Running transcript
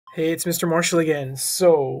Hey, it's Mr. Marshall again.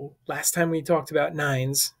 So, last time we talked about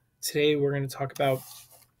nines. Today we're going to talk about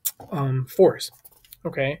fours.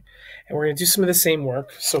 Okay. And we're going to do some of the same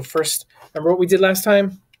work. So, first, remember what we did last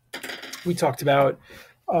time? We talked about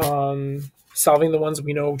solving the ones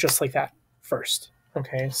we know just like that first.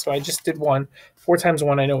 Okay. So, I just did one. 4 times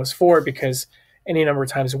 1 I know is 4 because any number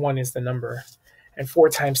times 1 is the number. And 4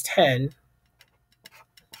 times 10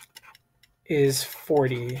 is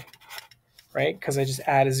 40. Right? Because I just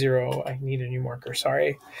add a 0. I need a new marker.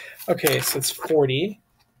 Sorry. Okay, so it's 40.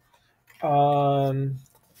 I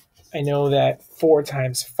know that 4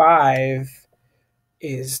 times 5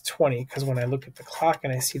 is 20 because when I look at the clock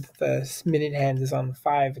and I see that the minute hand is on the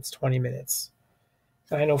 5, it's 20 minutes.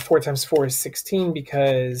 And I know 4 times 4 is 16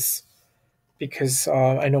 because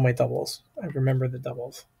I know my doubles. I remember the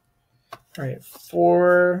doubles. All right,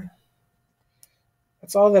 4.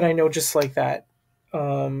 That's all that I know just like that.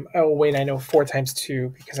 Oh, wait, I know 4 times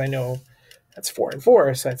 2 because I know that's 4 and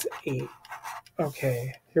 4, so that's 8.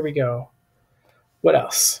 Okay, here we go. What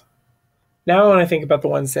else? Now I want to think about the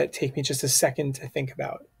ones that take me just a second to think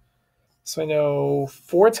about. So I know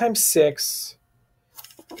 4 times 6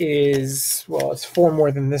 is, well, it's 4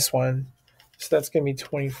 more than this one. So that's going to be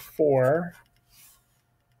 24.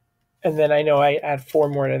 And then I know I add 4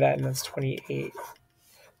 more to that, and that's 28.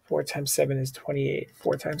 4 times 7 is 28.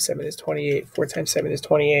 4 times 7 is 28. 4 times 7 is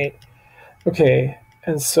 28. Okay,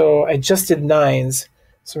 and so I just did nines.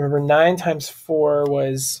 So remember, 9 times 4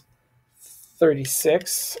 was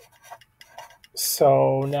 36.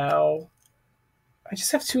 So now I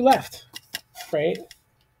just have 2 left, right?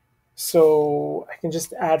 So I can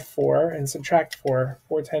just add 4 and subtract 4.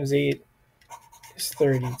 4 times 8 is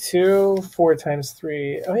 32. 4 times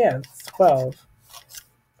 3, oh yeah, it's 12.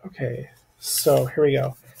 Okay, so here we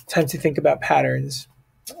go. Time to think about patterns.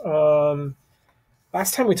 Um,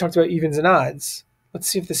 Last time we talked about evens and odds. Let's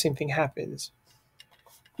see if the same thing happens.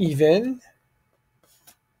 Even,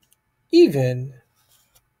 even,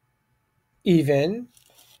 even,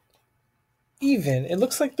 even. It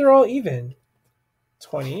looks like they're all even.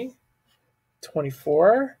 20,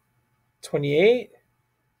 24, 28,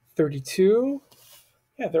 32.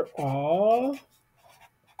 Yeah, they're all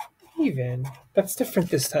even. That's different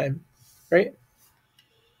this time, right?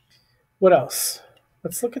 What else?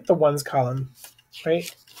 Let's look at the ones column,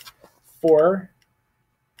 right? 4,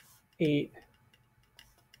 8,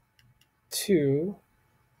 2,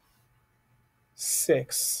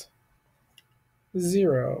 6,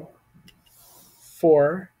 0.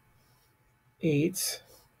 4, 8,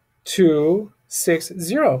 2, 6,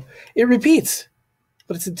 0. It repeats,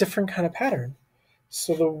 but it's a different kind of pattern.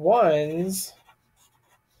 So the ones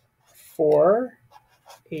 4,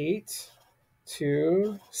 8,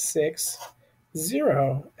 2, 6,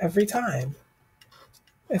 0 every time.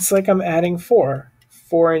 It's like I'm adding 4.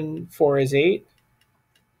 4 and 4 is 8.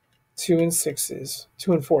 2 and 6 is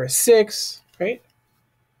 2 and 4 is 6, right?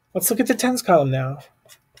 Let's look at the tens column now.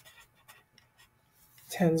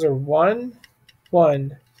 Tens are 1,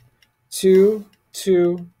 1, 2,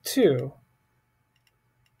 2, 2.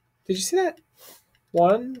 Did you see that?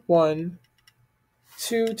 1, 1,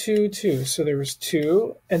 2, 2, 2. So there was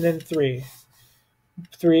 2 and then 3.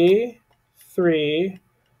 3, 3,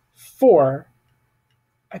 4.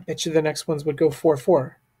 I bet you the next ones would go 4,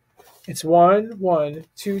 4. It's 1, 1,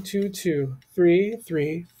 2, 2, 2, 3,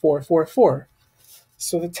 3, 4, 4, 4.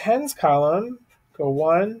 So the tens column go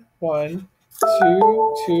 1, 1,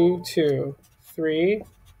 2, 2, 2, 3,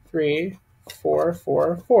 3, 4,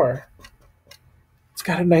 4, 4. It's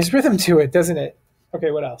got a nice rhythm to it, doesn't it? Okay,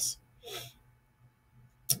 what else?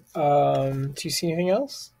 Do you see anything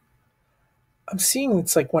else? I'm seeing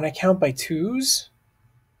it's like when I count by twos,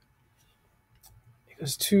 it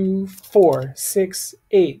goes 2, 4, 6,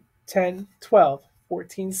 8, 10, 12,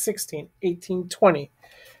 14, 16, 18, 20.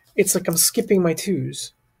 It's like I'm skipping my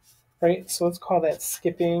twos, right? So let's call that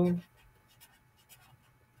skipping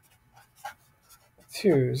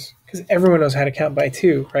twos because everyone knows how to count by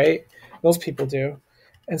 2, right? Most people do.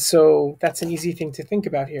 And so that's an easy thing to think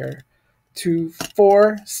about here. 2,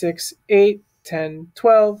 4, 6, 8, 10,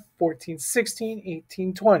 12, 14, 16,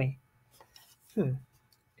 18, 20.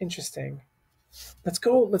 Interesting. Let's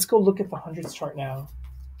go look at the hundreds chart now.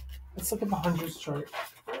 Let's look at the hundreds chart.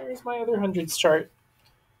 Where's my other hundreds chart?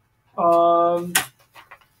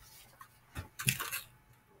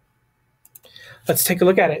 Let's take a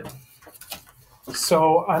look at it.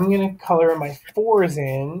 So I'm going to color my fours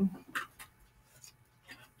in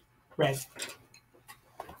red.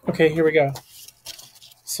 Okay, here we go.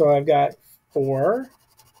 So I've got 4,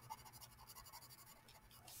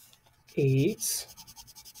 8.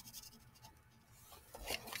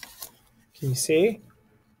 Can you see?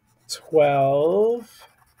 12,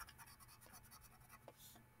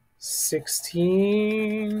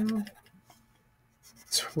 16,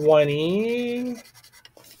 20,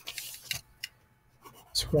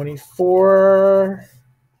 24,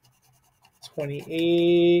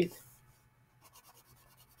 28,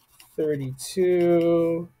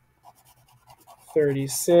 32,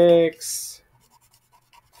 36,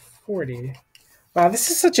 40. Wow, this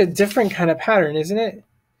is such a different kind of pattern, isn't it?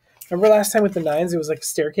 Remember last time with the nines, it was like a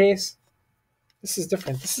staircase? This is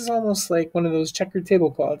different. This is almost like one of those checkered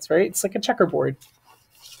tablecloths, right? It's like a checkerboard.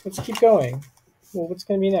 Let's keep going. Well, what's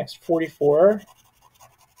going to be next? 44,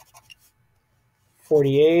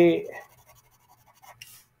 48,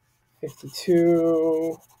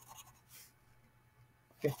 52,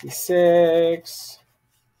 56,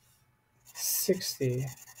 60.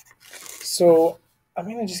 So I'm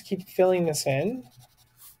going to just keep filling this in.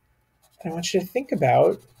 And I want you to think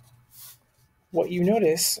about what you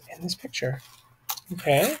notice in this picture.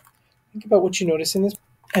 Okay? Think about what you notice in this.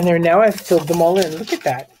 And there, now I've filled them all in. Look at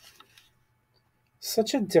that.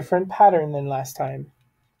 Such a different pattern than last time.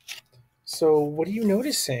 So what are you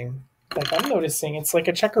noticing? Like I'm noticing it's like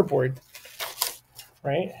a checkerboard,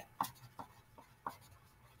 right?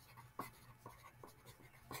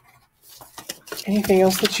 Anything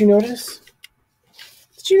else that you notice?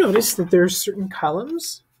 Did you notice that there are certain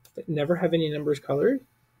columns that never have any numbers colored?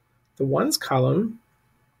 The ones column,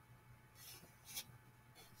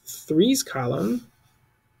 threes column,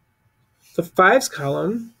 the fives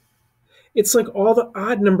column. It's like all the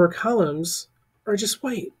odd number columns are just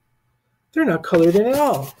white. They're not colored in at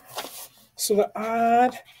all. So the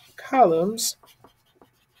odd columns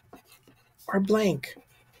are blank,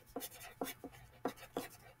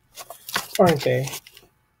 aren't they?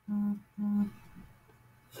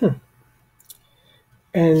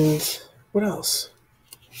 And what else?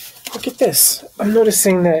 Look at this. I'm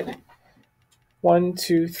noticing that 1,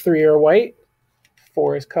 2, 3 are white,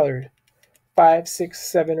 4 is colored. 5, 6,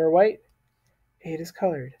 7 are white, 8 is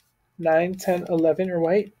colored. 9, 10, 11 are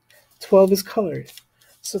white, 12 is colored.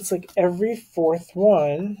 So it's like every fourth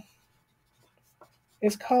one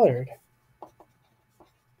is colored.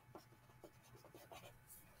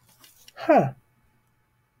 Huh.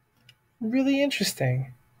 Really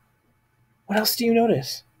interesting. What else do you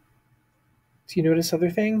notice? Do you notice other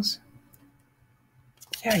things?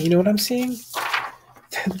 Yeah, you know what I'm seeing?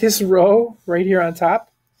 This row right here on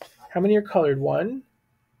top, how many are colored? 1,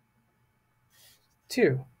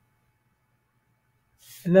 2.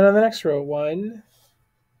 And then on the next row, 1,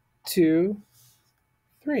 2,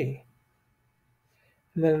 3.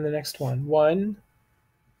 And then in the next one, 1,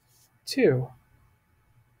 2.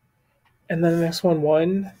 And then the next one,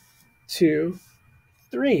 1, 2,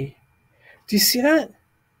 3. Do you see that?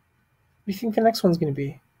 What do you think the next one's going to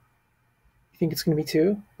be? You think it's going to be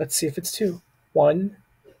 2? Let's see if it's 2. 1,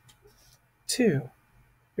 2.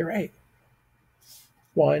 You're right.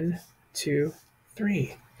 1, 2,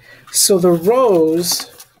 3. So the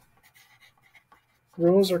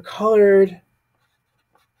rows are colored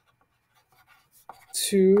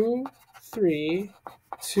 2, 3,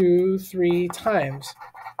 2, 3 times,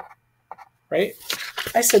 right?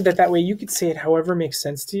 I said that way you could say it however makes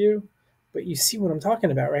sense to you, but you see what I'm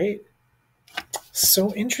talking about, right?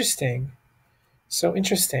 So interesting. So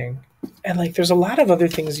interesting. And like there's a lot of other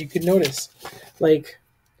things you could notice. Like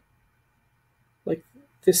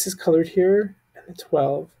this is colored here, and the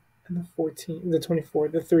 12, and the 14, the 24,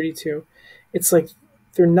 the 32. It's like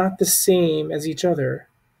they're not the same as each other,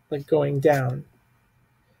 like going down.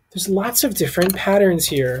 There's lots of different patterns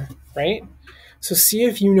here, right? So see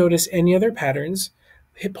if you notice any other patterns.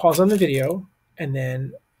 Hit pause on the video, and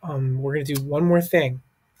then we're going to do one more thing.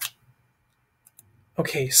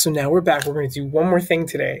 Okay, so now we're back. We're going to do one more thing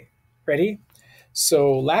today. Ready?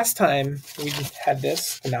 So last time we had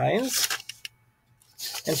this, the 9s,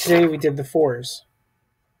 and today we did the 4s.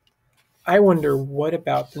 I wonder what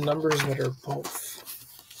about the numbers that are both?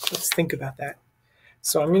 Let's think about that.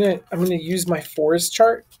 So I'm gonna use my 4s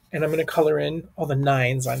chart, and I'm gonna color in all the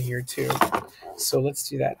 9s on here too. So let's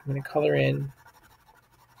do that. I'm gonna color in.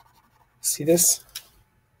 See this?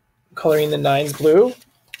 I'm coloring the 9s blue,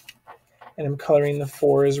 and I'm coloring the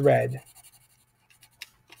 4s red.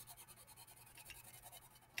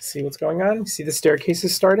 See what's going on? See the staircase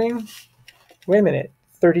is starting? Wait a minute,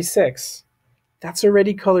 36. That's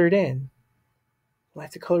already colored in. We'll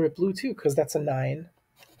have to color it blue too, because that's a 9.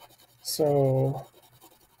 So,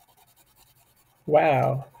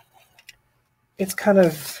 wow. It's kind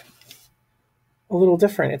of a little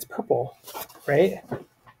different. It's purple, right?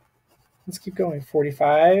 Let's keep going.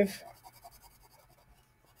 45,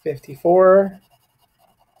 54,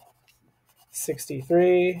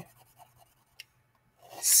 63,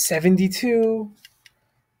 72,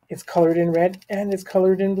 it's colored in red and it's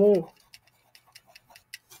colored in blue.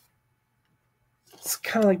 It's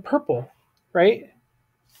kind of like purple, right?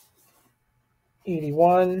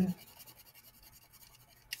 81,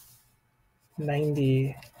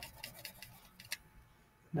 90,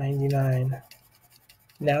 99.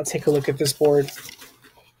 Now take a look at this board.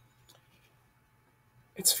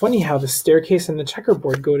 It's funny how the staircase and the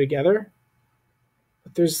checkerboard go together.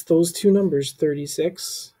 But there's those two numbers,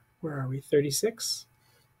 36. Where are we? 36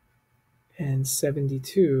 and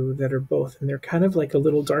 72 that are both. And they're kind of like a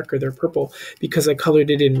little darker. They're purple because I colored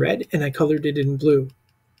it in red and I colored it in blue.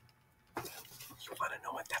 You want to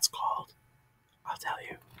know what that's called? I'll tell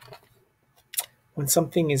you. When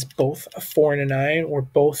something is both a 4 and a 9 or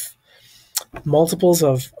both multiples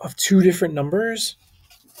of two different numbers,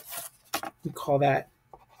 we call that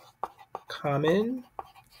common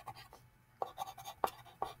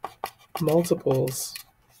multiples.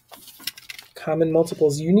 Common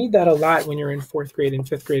multiples. You need that a lot when you're in 4th grade and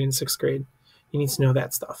 5th grade and 6th grade. You need to know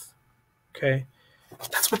that stuff. Okay?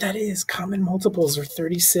 That's what that is. Common multiples are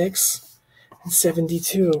 36 and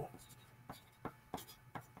 72.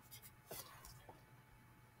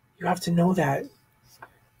 You have to know that.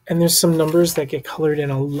 And there's some numbers that get colored in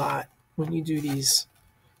a lot when you do these.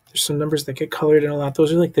 There's some numbers that get colored in a lot.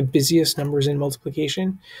 Those are like the busiest numbers in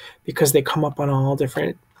multiplication because they come up on all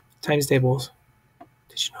different times tables.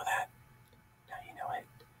 Did you know that? Now you know it.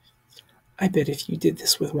 I bet if you did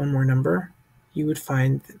this with one more number, you would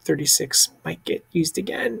find that 36 might get used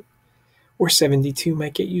again, or 72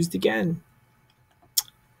 might get used again.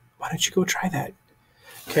 Why don't you go try that?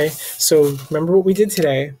 Okay, so remember what we did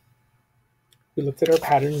today. We looked at our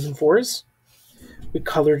patterns in 4s. We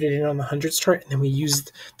colored it in on the hundreds chart, and then we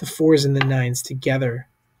used the 4s and the 9s together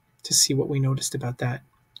to see what we noticed about that.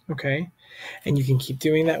 Okay, and you can keep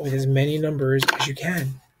doing that with as many numbers as you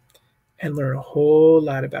can and learn a whole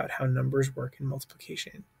lot about how numbers work in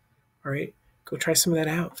multiplication. All right, go try some of that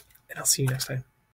out, and I'll see you next time.